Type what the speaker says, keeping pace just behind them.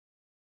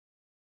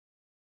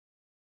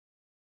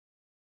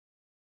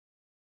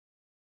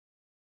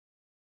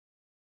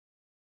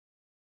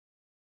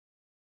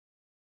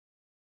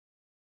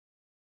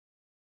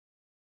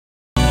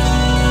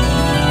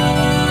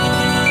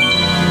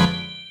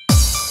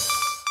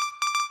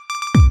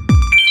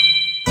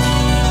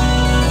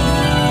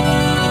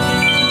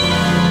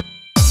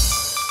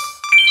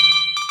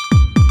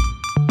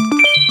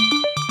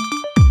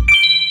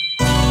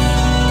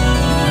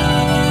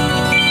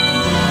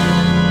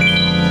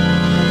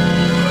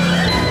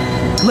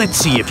Let's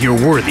see if you're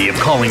worthy of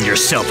calling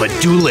yourself a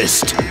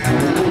duelist.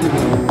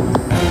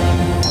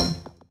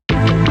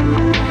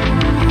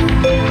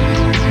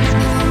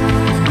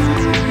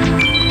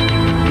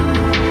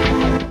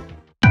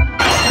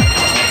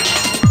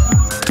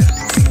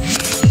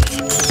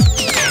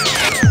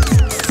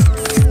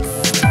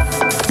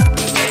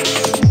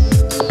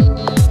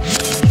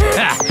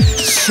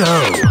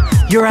 So,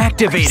 you're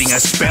activating a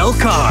spell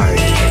card.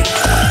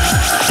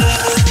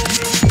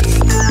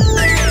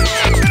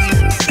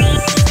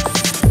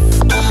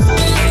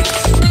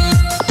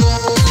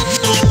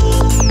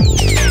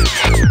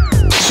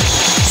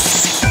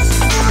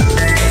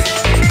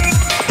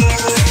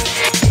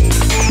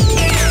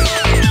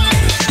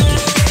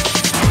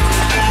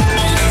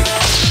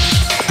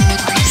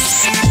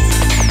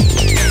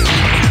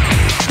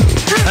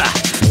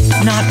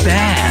 Not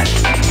bad.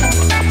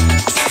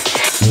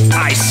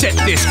 I set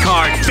this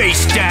card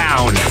face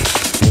down.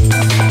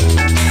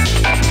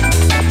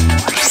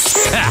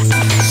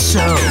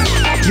 So,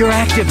 you're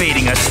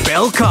activating a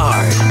spell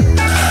card.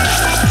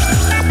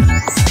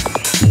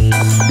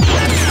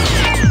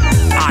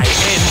 I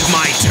end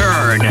my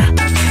turn.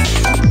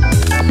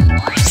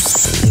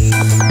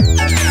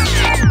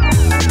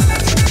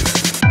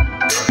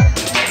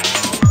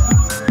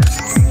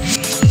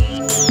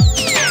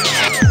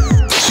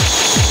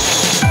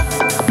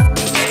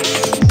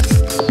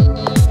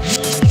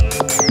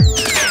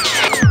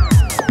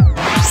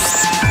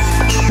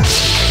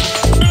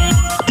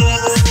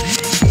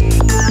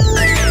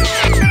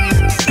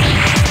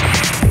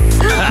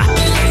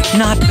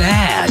 Not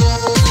bad.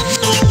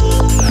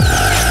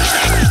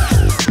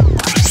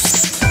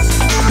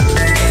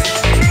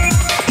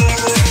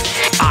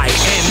 I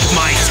end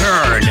my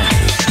turn.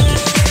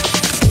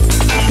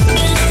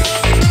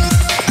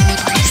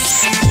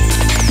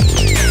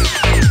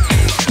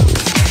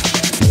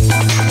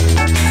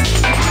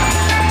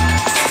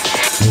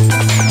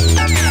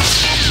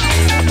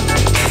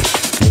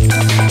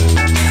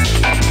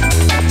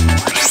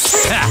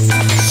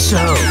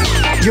 So,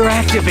 you're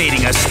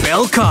activating a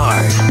spell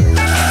card.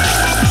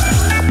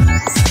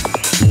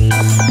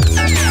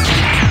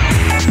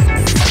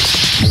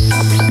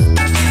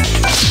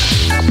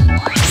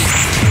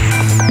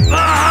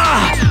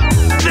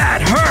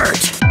 That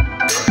hurt!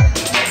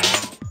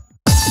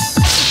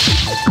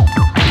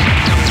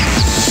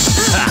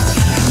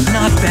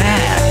 Not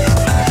bad.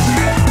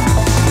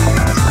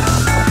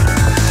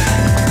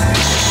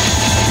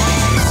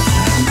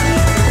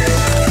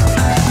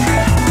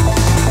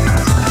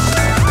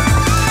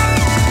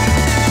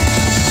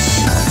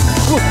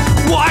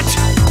 What?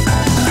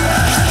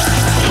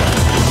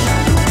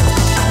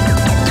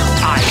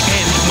 I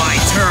end my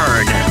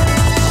turn.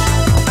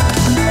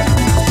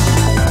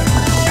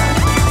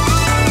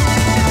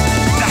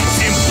 That's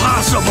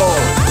impossible.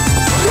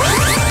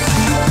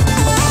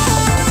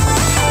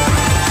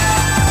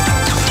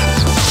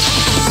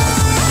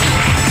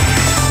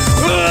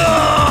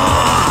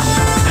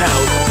 How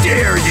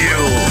dare you!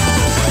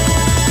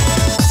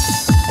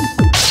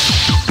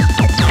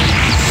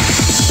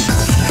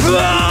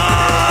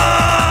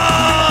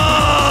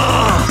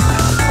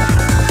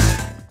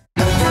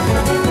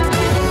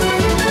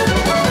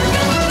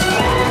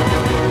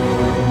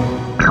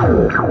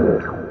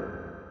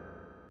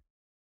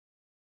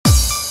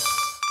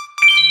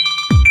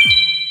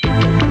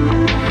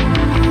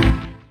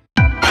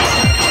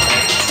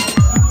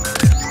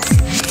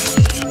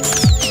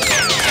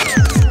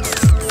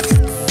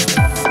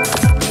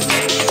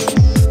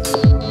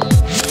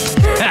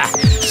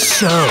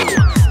 So,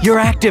 you're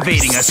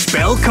activating a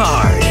spell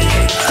card.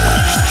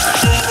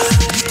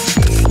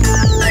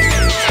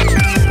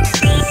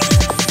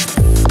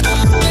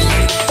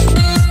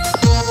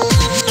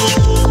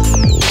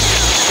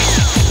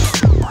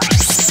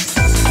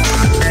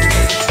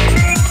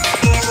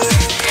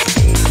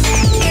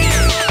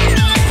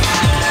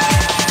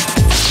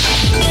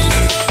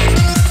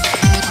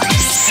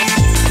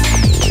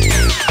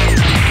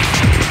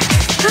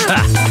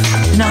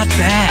 Not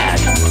bad.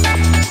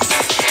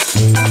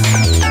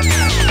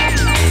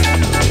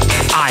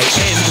 I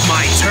end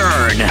my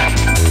turn.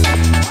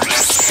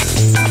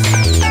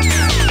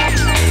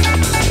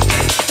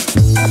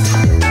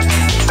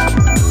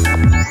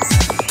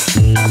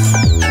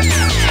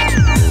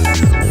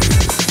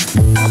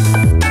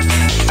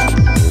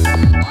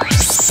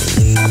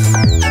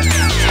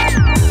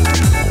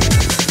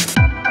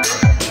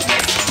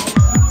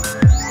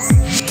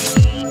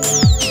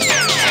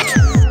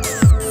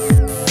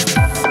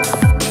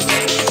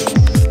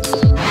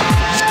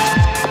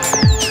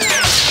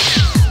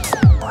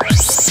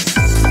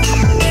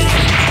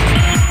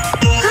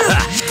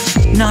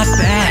 Not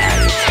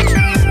bad.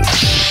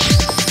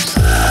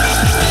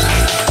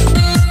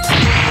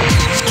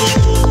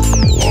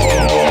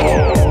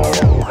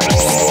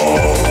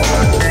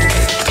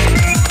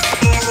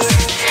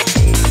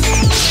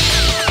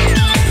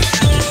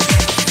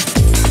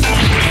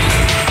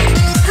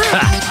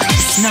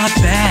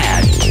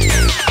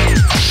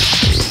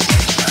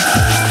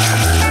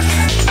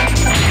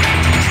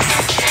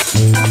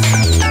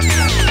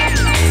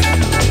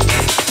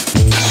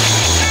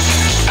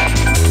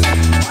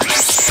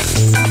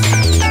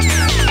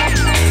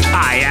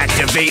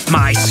 activate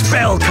my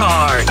spell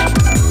card!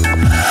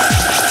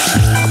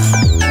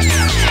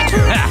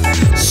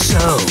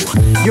 So,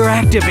 you're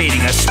activating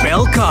a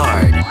spell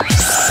card.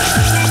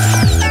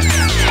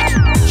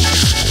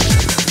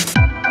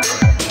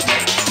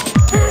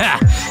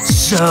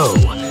 So,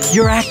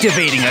 you're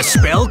activating a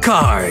spell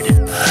card.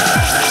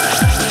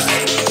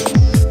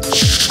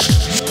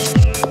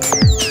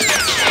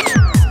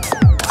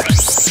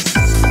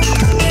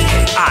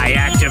 I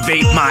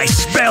activate my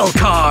spell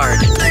card.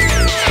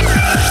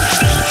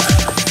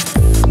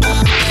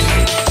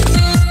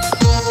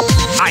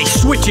 I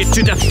switch it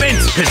to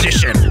defense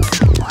position.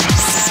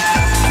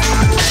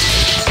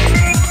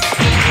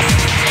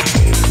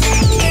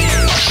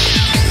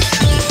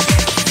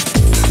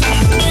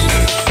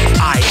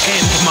 I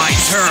end my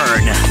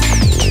turn.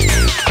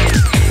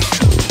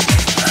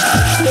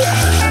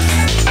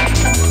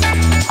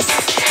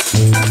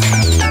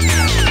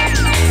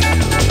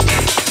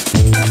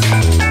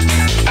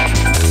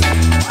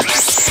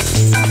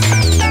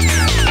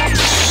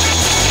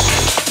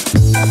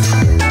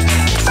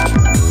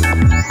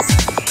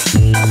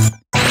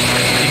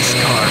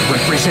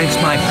 Represents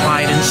my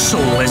pride and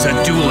soul as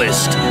a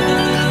duelist.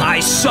 I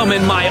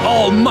summon my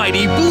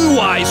almighty Blue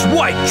Eyes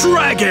White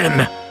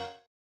Dragon!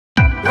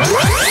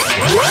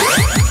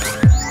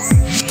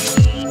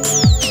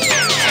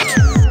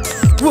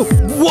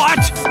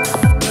 What?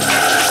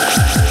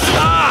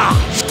 Ah!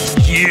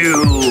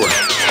 You!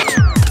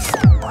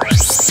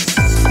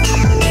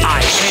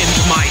 I end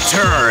my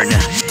turn.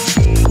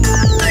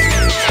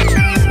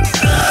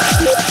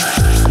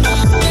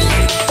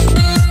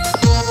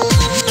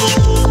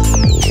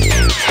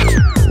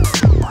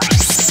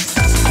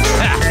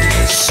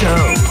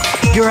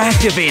 You're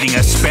activating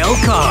a spell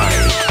card.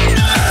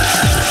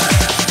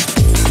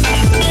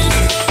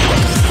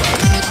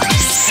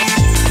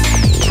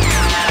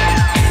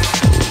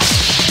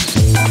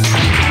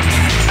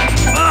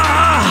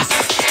 Ah!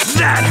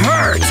 That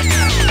hurt!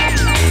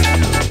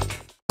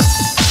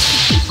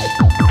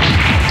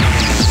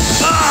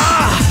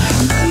 Ah!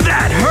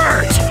 That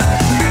hurt!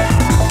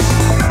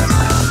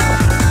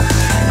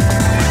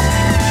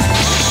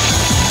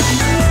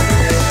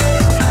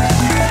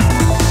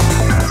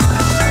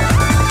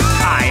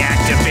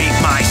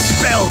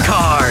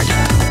 Card.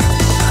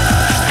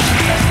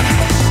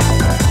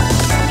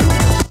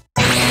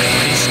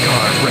 This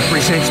card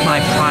represents my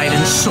pride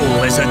and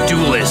soul as a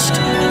duelist.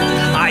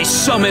 I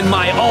summon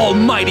my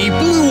almighty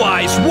Blue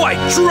Eyes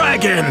White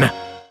Dragon!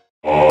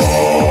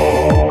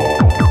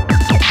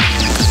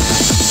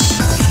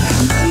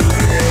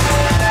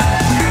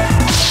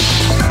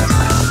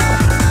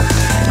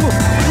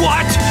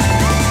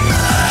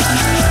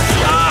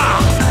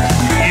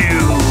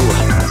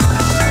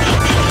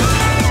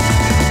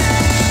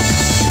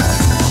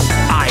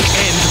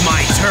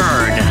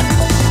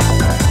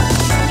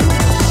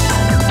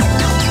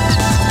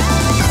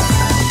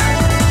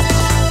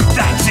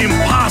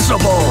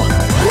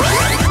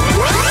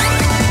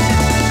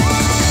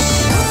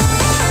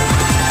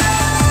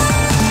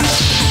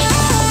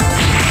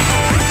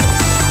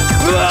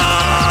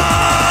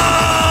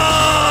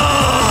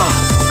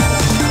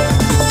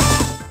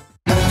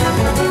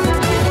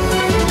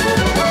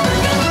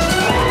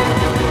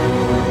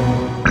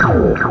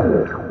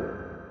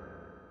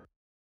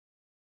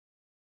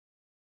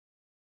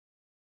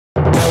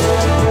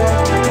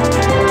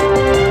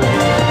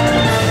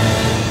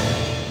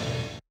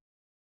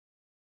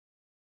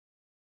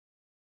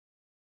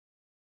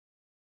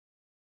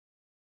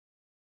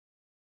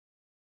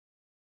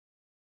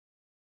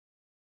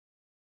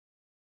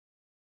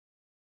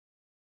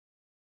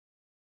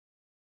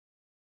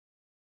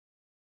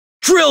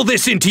 Drill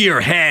this into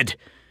your head!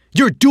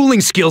 Your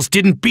dueling skills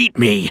didn't beat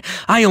me.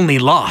 I only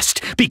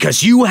lost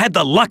because you had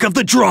the luck of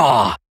the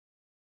draw.